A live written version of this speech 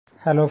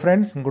Hello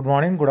friends, good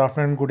morning, good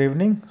afternoon, good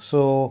evening.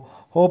 So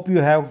hope you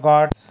have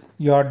got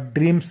your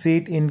dream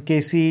seat in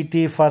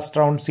Kcet first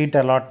round seat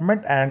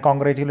allotment, and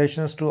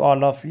congratulations to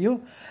all of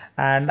you.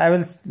 And I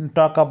will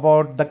talk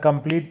about the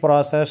complete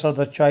process of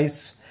the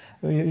choice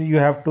you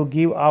have to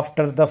give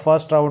after the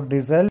first round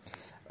result,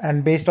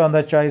 and based on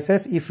the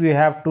choices if you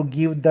have to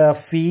give the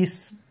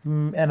fees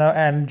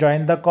and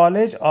join the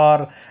college,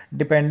 or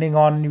depending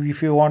on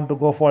if you want to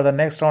go for the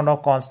next round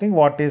of counseling,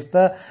 what is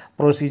the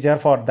procedure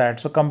for that.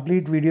 So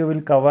complete video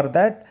will cover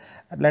that.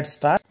 Let's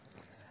start.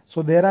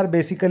 So there are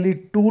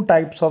basically two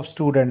types of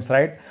students,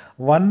 right?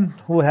 One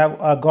who have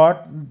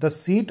got the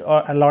seat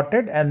or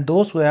allotted, and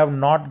those who have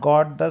not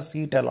got the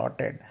seat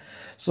allotted.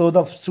 So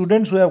the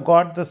students who have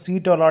got the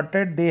seat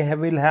allotted, they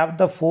will have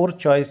the four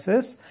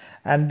choices,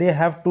 and they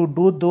have to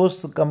do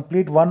those,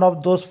 complete one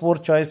of those four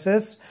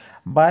choices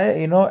by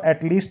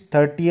at least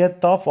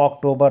 30th of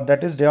October,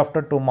 that is day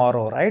after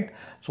tomorrow, right?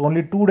 So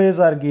only 2 days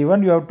are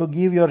given. You have to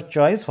give your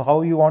choice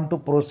how you want to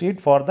proceed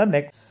for the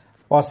next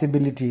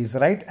possibilities,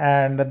 right?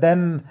 And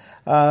then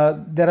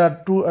there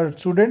are two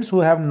students who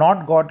have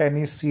not got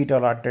any seat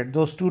allotted.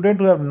 Those students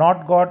who have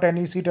not got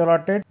any seat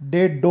allotted,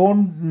 they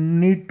don't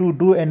need to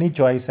do any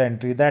choice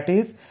entry. That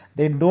is,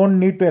 they don't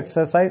need to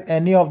exercise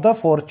any of the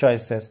four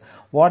choices.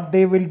 What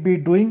they will be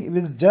doing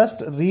is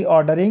just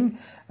reordering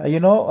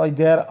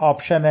their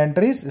option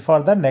entries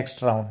for the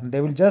next round.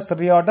 They will just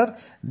reorder.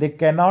 They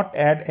cannot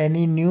add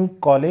any new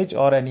college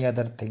or any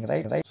other thing,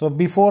 right? So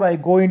before I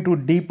go into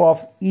deep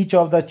of each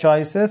of the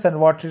choices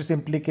and what is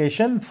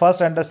implication,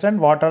 first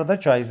understand what are the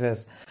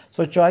choices.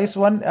 So choice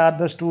one are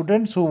the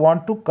students who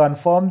want to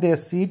confirm their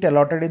seat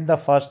allotted in the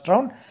first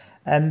round,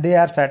 and they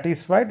are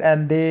satisfied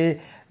and they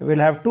will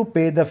have to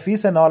pay the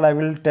fees and all. I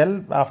will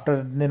tell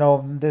after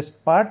this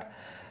part.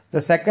 The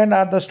second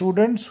are the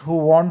students who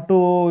want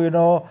to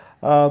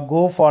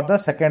go for the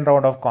second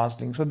round of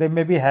counseling. So they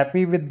may be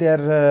happy with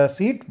their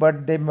seat,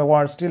 but they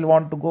may still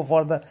want to go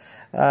for the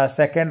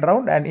second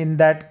round, and in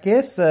that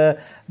case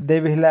they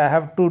will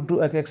have to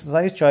do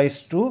exercise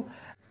choice 2,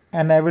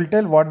 and I will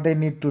tell what they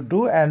need to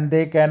do, and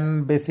they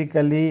can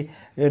basically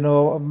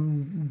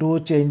do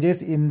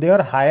changes in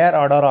their higher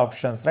order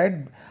options, right,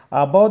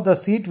 above the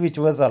seat which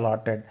was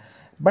allotted,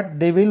 but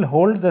they will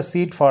hold the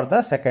seat for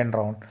the second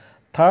round.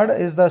 Third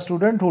is the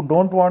student who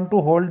don't want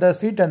to hold the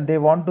seat and they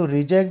want to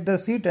reject the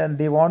seat and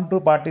they want to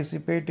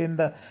participate in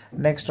the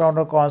next round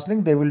of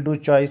counseling. They will do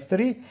choice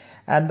 3.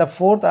 And the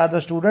fourth are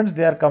the students,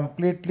 they are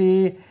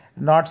completely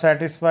not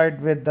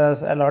satisfied with the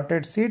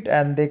allotted seat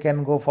and they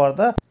can go for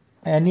the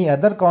any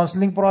other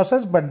counseling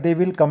process, but they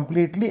will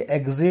completely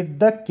exit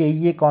the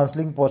KEA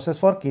counseling process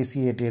for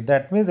Kcet.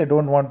 That means they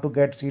don't want to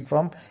get seat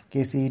from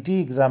Kcet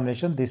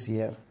examination this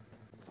year.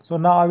 So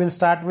now I will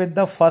start with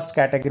the first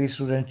category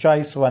student,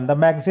 choice 1. The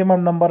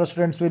maximum number of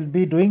students will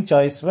be doing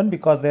choice 1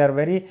 because they are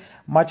very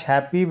much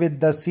happy with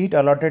the seat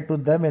allotted to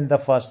them in the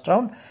first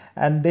round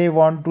and they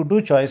want to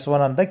do choice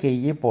 1 on the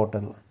KEA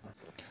portal.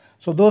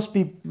 So those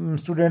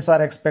students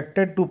are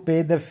expected to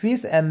pay the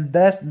fees, and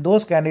thus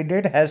those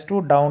candidate has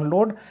to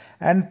download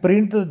and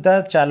print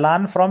the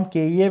challan from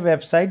KEA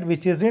website,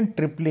 which is in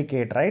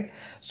triplicate, right?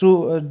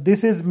 So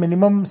this is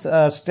minimum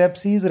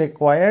steps is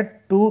required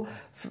to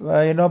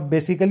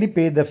basically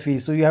pay the fee.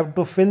 So you have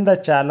to fill the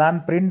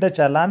challan, print the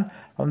challan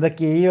from the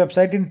KEA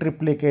website in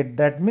triplicate.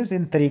 That means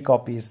in 3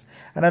 copies,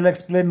 and I'll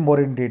explain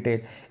more in detail.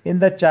 In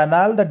the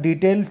channel, the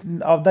details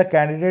of the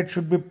candidate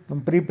should be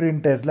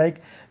pre-printed.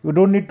 Like, you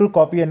don't need to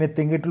copy anything.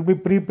 It will be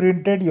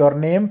pre-printed, your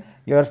name,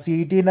 your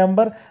CET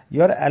number,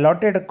 your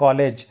allotted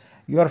college,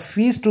 your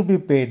fees to be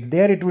paid.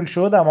 There it will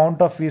show the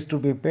amount of fees to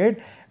be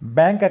paid,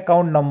 bank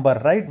account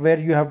number, right, where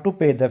you have to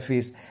pay the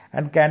fees,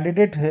 and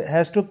candidate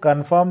has to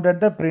confirm that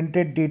the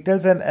printed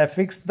details and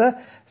affix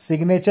the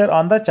signature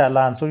on the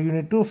challan. So you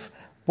need to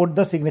put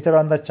the signature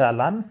on the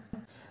challan.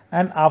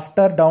 And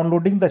after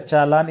downloading the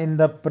challan in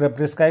the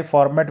prescribed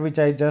format which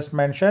I just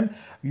mentioned,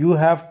 you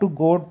have to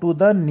go to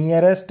the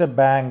nearest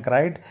bank,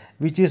 right,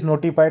 which is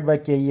notified by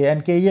KEA,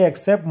 and KEA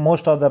accept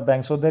most of the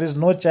banks. So there is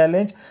no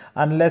challenge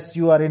unless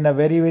you are in a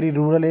very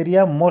rural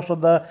area. Most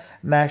of the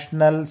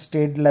national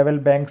state level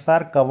banks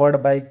are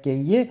covered by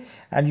KEA,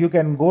 and you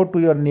can go to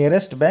your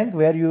nearest bank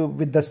where you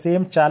with the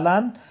same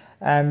challan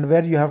and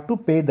where you have to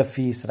pay the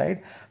fees,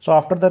 right? So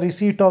after the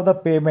receipt of the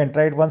payment,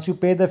 right, once you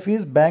pay the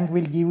fees, bank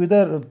will give you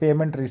the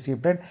payment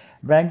receipt, right?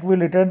 Bank will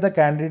return the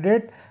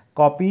candidate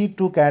copy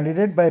to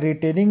candidate by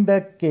retaining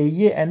the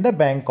KEA and the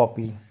bank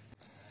copy.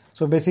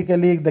 So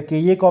basically the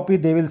KEA copy,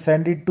 they will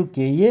send it to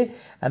KEA,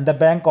 and the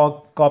bank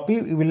copy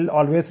will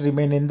always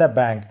remain in the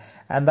bank,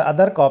 and the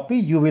other copy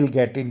you will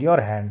get in your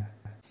hand.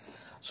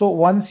 So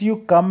once you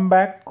come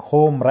back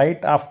home,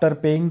 right, after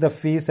paying the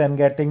fees and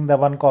getting the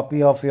 1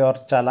 copy of your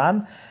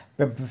challan,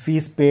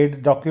 fees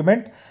paid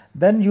document,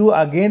 then you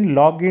again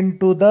log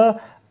into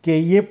the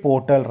KEA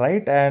portal,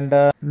 right?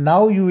 And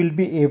now you will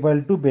be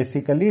able to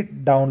basically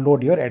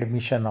download your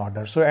admission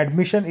order. So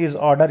admission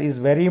order is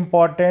very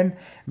important.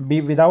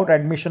 Without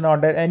admission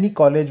order, any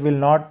college will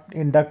not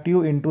induct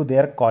you into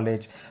their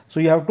college. So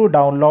you have to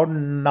download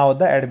now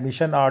the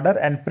admission order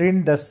and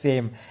print the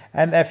same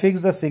and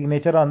affix the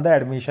signature on the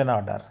admission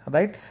order,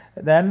 right?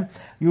 Then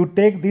you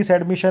take this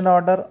admission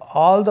order,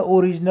 all the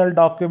original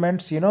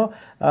documents, which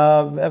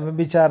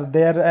are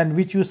there and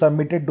which you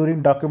submitted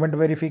during document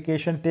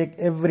verification, take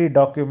every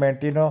document,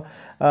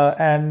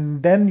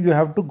 and then you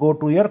have to go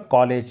to your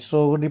college.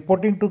 So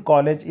reporting to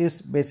college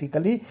is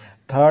basically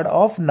 3rd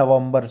of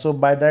November. So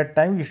by that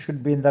time you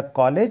should be in the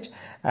college,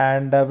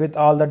 and with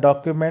all the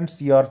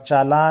documents, your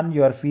challan,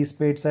 your fees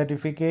paid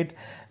certificate,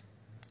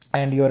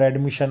 and your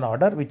admission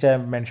order, which I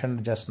have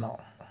mentioned just now.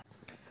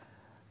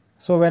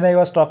 So when I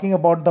was talking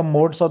about the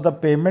modes of the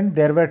payment,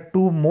 there were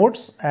 2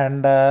 modes,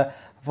 and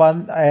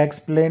one I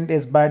explained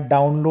is by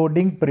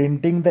downloading,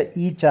 printing the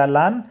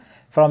e-challan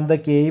from the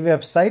KE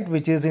website,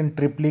 which is in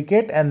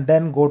triplicate, and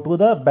then go to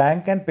the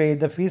bank and pay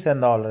the fees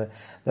and all.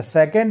 The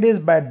second is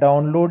by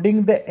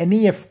downloading the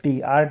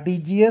NEFT,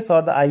 RTGS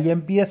or the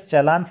IMPS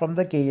challan from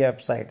the KE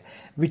website,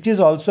 which is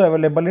also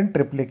available in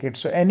triplicate.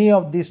 So any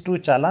of these 2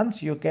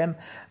 challans you can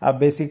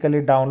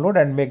basically download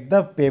and make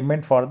the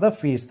payment for the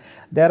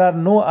fees. There are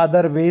no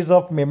other ways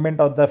of payment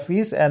of the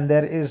fees, and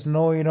there is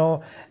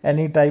no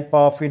any type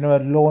of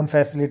loan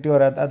facility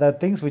or other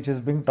things which is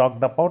being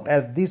talked about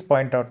at this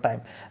point of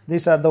time.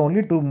 These are the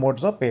only 2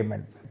 modes of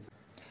payment.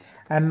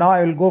 And now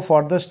I will go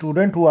for the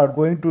student who are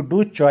going to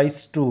do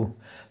choice 2.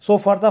 So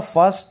for the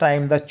first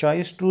time, the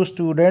choice 2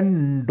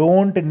 student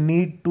don't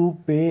need to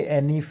pay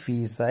any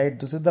fees, right?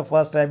 This is the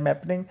first time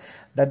happening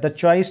that the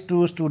choice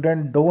 2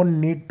 student don't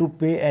need to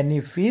pay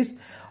any fees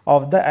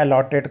of the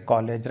allotted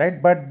college,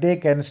 right? But they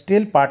can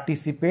still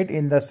participate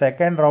in the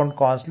second round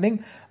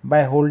counseling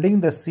by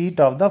holding the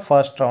seat of the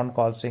first round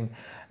counseling.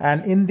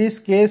 And in this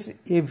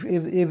case, if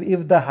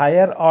the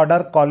higher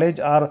order college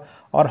or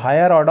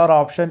higher order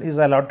option is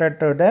allotted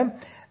to them,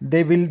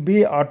 they will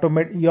be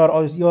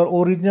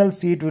your original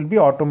seat will be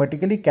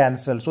automatically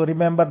cancelled. So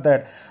remember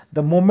that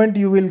the moment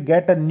you will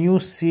get a new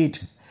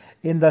seat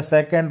in the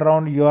second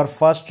round, your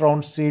first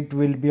round seat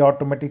will be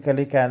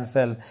automatically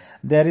cancelled.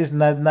 There is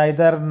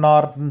neither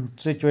nor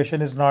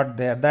situation is not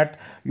there that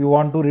you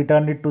want to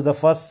return it to the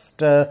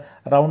first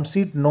round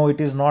seat. No,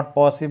 it is not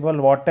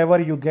possible. Whatever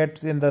you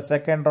get in the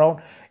second round,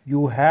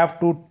 you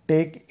have to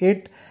take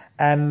it,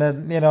 and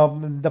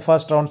the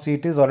first round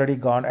seat is already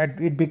gone,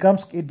 and it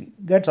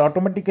gets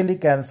automatically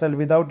cancelled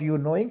without you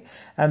knowing,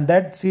 and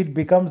that seat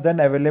becomes then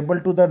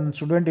available to the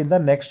student in the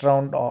next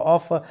round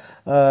of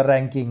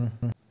ranking.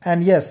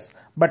 And yes,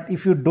 but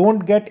if you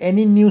don't get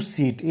any new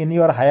seat in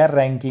your higher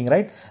ranking,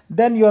 right,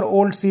 then your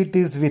old seat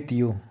is with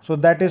you, so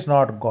that is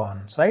not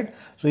gone, right?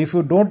 So if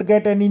you don't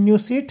get any new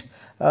seat,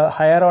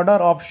 higher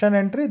order option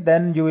entry,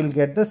 then you will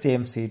get the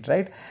same seat,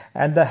 right?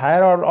 And the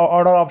higher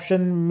order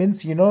option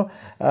means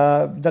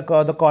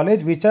the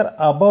college which are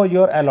above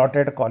your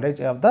allotted college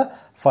of the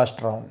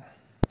first round.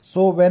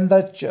 So when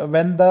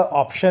the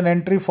option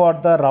entry for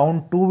the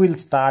round 2 will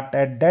start,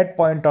 at that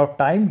point of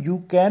time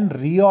you can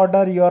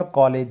reorder your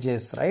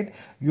colleges, right?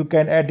 You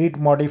can edit,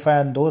 modify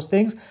and those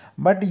things,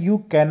 but you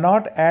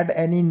cannot add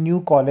any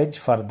new college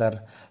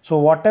further. So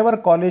whatever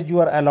college you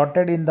are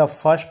allotted in the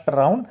first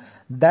round,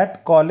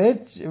 that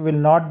college will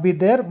not be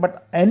there,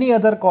 but any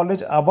other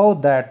college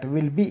above that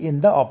will be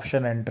in the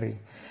option entry.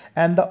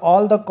 And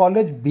all the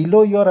college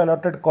below your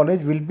allotted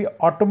college will be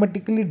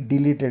automatically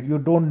deleted. You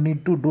don't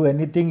need to do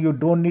anything. You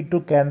don't need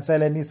to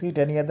cancel any seat,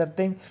 any other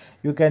thing.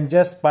 You can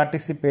just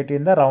participate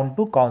in the round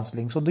 2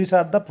 counseling. So these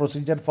are the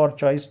procedure for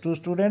choice 2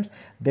 students.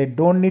 They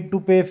don't need to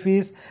pay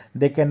fees.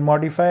 They can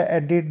modify,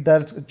 edit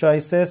the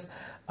choices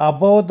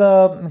above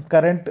the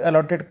current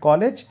allotted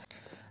college.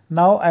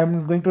 Now I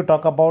am going to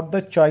talk about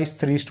the choice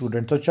 3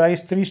 students. So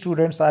choice 3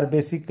 students are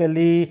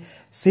basically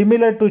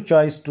similar to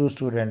choice 2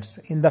 students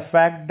in the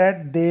fact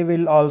that they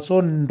will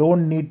also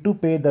don't need to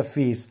pay the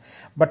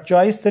fees. But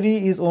choice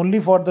 3 is only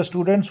for the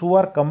students who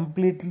are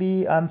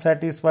completely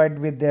unsatisfied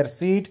with their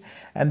seat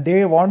and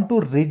they want to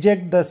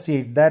reject the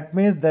seat. That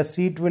means the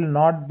seat will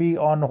not be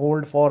on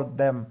hold for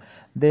them.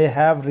 They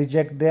are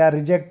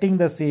rejecting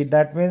the seat.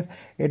 That means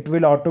it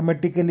will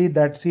automatically,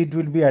 that seat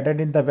will be added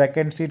in the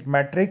vacant seat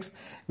matrix,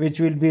 which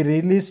will be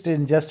released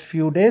in just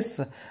few days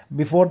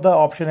before the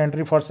option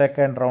entry for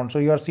second round. So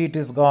your seat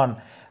is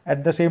gone.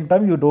 At the same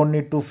time, you don't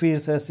need to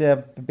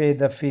pay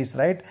the fees,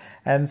 right?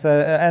 And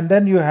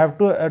then you have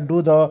to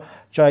do the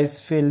choice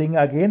filling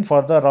again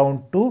for the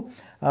round 2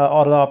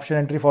 or the option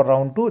entry for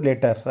round 2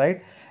 later,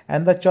 right?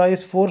 And the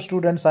choice 4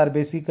 students are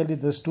basically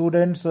the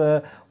students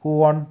who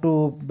want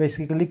to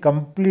basically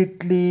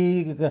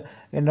completely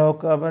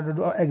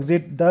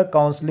exit the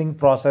counseling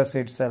process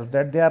itself,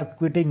 that they are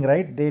quitting,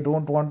 right? They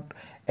don't want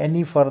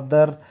any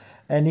further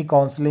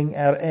counseling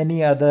or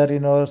any other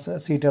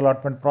seat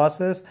allotment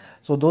process.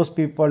 So those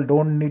people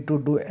don't need to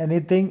do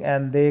anything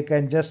and they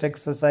can just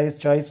exercise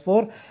choice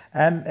 4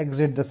 and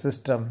exit the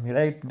system,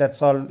 right?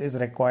 That's all is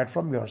required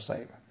from your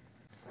side.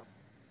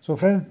 So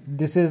friends,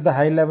 this is the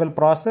high level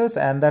process,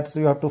 and that's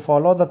you have to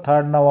follow. The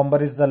 3rd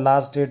November is the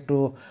last date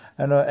to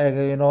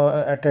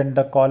attend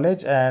the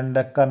college and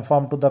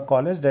confirm to the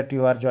college that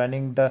you are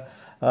joining the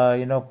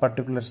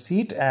particular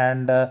seat.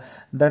 And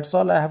that's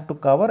all I have to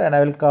cover, and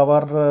I will cover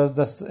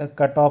the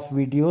cutoff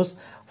videos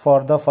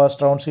for the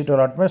first round seat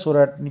allotment, so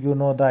that you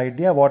know the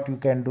idea what you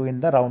can do in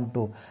the round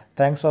 2.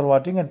 Thanks for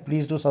watching, and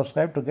please do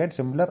subscribe to get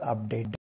similar update.